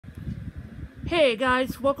Hey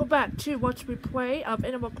guys, welcome back to Watch Me Play of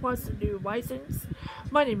Animal Crossing New Risings.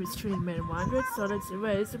 My name is TreeMan100, so let's see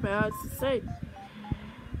what it's about to say.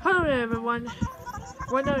 Hello there everyone.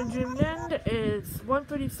 Right now in Dreamland is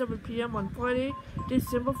 1:37 p.m. on Friday,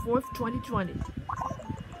 December 4th, 2020.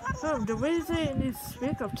 There isn't any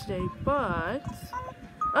speak of today, but...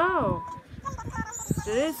 Oh!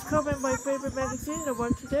 Today's covering my favorite magazine I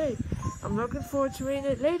want today. I'm looking forward to reading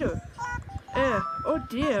it later. Oh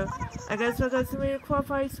dear. I guess I got some really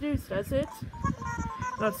qualified news, that's it?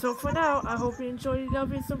 Not so for now. I hope you enjoy the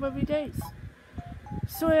lovely some every days.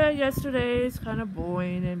 So yeah, yesterday is kind of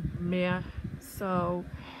boring and meh. So,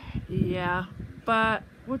 yeah. But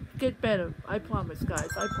we'll get better. I promise, guys.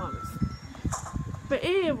 I promise. But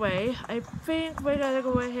anyway, I think we're gonna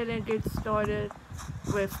go ahead and get started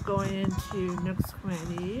with going into Nooks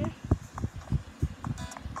Cranny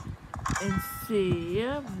and see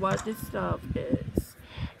what this stuff is.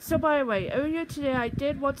 So by the way, earlier today I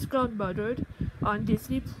did watch Godmothered on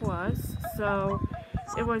Disney Plus, so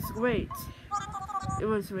it was great. It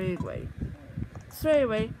was really great. So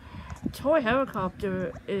anyway, Toy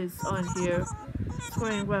Helicopter is on here. Let's go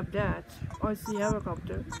ahead and grab that. RC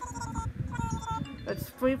Helicopter. That's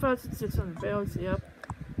 3,600 bells, yep.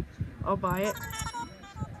 I'll buy it.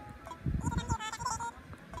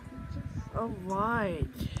 Alright,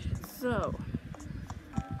 so...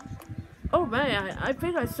 Oh man, I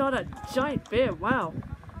think I saw that giant bear, wow.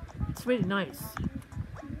 It's really nice.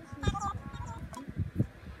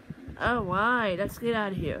 Alright, let's get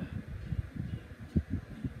out of here.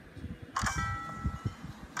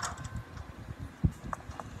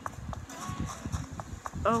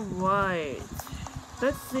 Alright,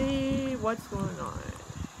 let's see what's going on.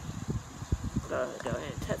 Go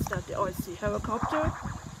ahead and test out the RC helicopter.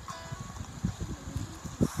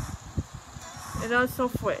 And also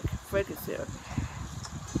Frick is here.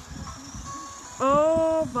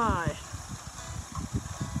 Oh my.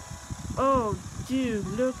 Oh dude,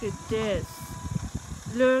 look at this.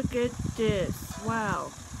 Look at this. Wow.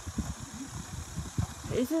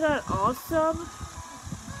 Isn't that awesome?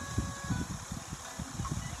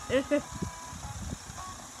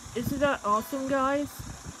 Isn't that awesome, guys?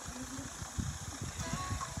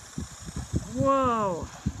 Whoa.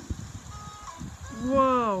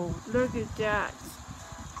 Whoa, look at that.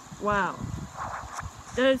 Wow.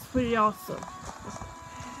 That is pretty awesome.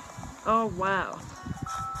 Oh wow.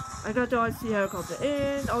 I got the RC helicopter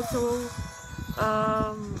and also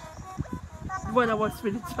when I was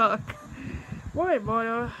really dark. Right,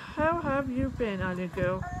 Mario, how have you been, Island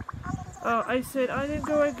Girl? Oh, I said Island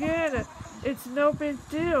Girl again. It's no big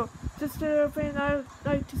deal. Just a little thing I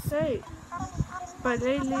like to say. But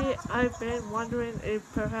lately I've been wondering if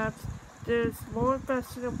perhaps there's more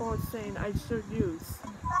fashionable saying I should use.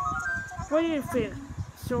 What do you think?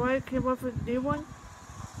 Should I come up with a new one?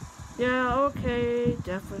 Yeah, okay,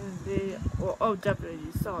 definitely. Oh,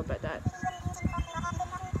 definitely. Sorry about that.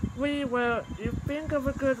 Well, you think of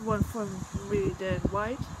a good one for me then,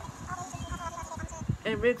 right?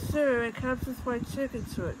 And make sure it captures my chicken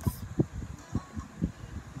shorts.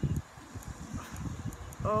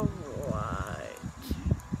 Alright.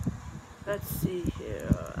 Let's see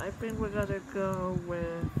here. I think we're gonna go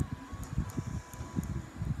with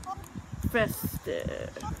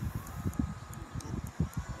festive.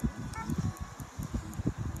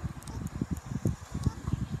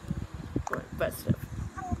 Right, festive.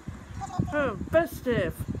 Oh,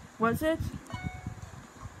 festive. Was it?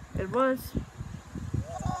 It was.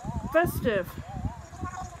 Festive.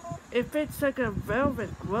 It fits like a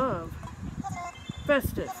velvet glove.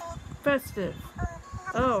 Festive. Festive.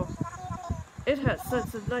 Oh. It has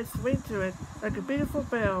such a nice ring to it, like a beautiful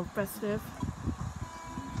bell, festive.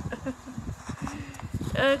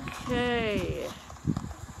 Okay.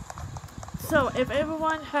 So, if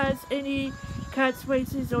everyone has any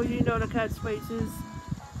catchphrases or you know the catchphrases,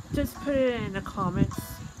 just put it in the comments.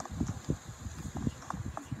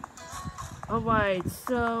 Alright,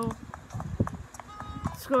 so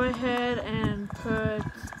let's go ahead and put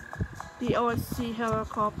the RC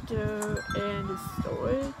helicopter in the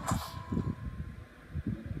storage.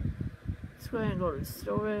 Go ahead and go to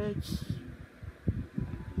storage.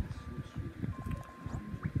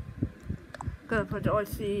 Gonna put the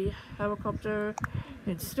RC helicopter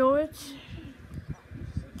in storage.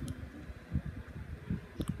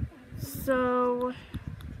 So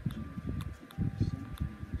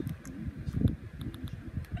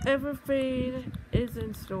everything is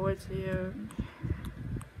in storage here.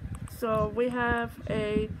 So we have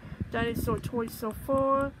a dinosaur toy so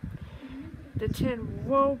far, the 10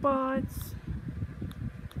 robots,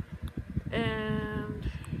 and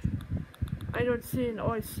I don't see an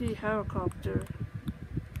OIC helicopter.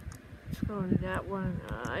 Let's go to that one.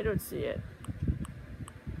 I don't see it.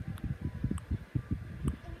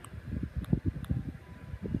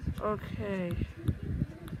 Okay.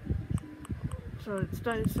 So it's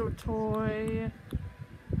dinosaur toy,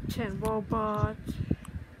 10 robot,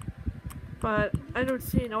 but I don't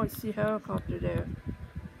see an OIC helicopter there.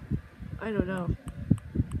 I don't know.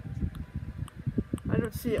 I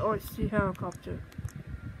don't see an OIC helicopter.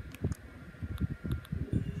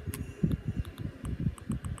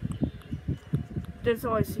 There's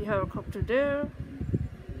OIC helicopter there.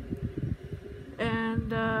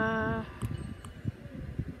 And I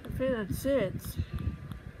think that's it.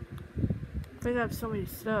 I think I have so many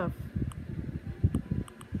stuff.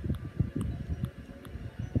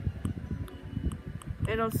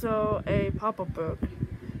 And also a pop-up book.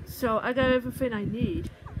 So I got everything I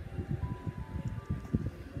need.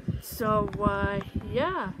 So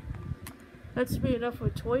yeah. That's be enough for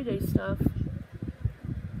Toy Day stuff.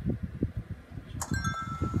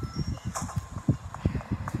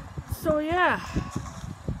 So yeah.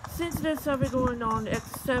 Since there's nothing going on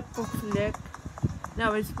except for Flick.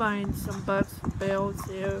 Now it's buying some bugs for bills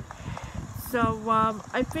here. So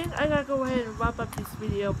I think I gotta go ahead and wrap up this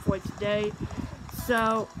video for today.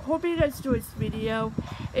 So hope you guys enjoyed this video.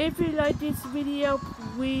 If you like this video,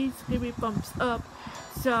 please give me a thumbs up.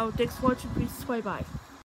 So thanks for watching, please bye bye.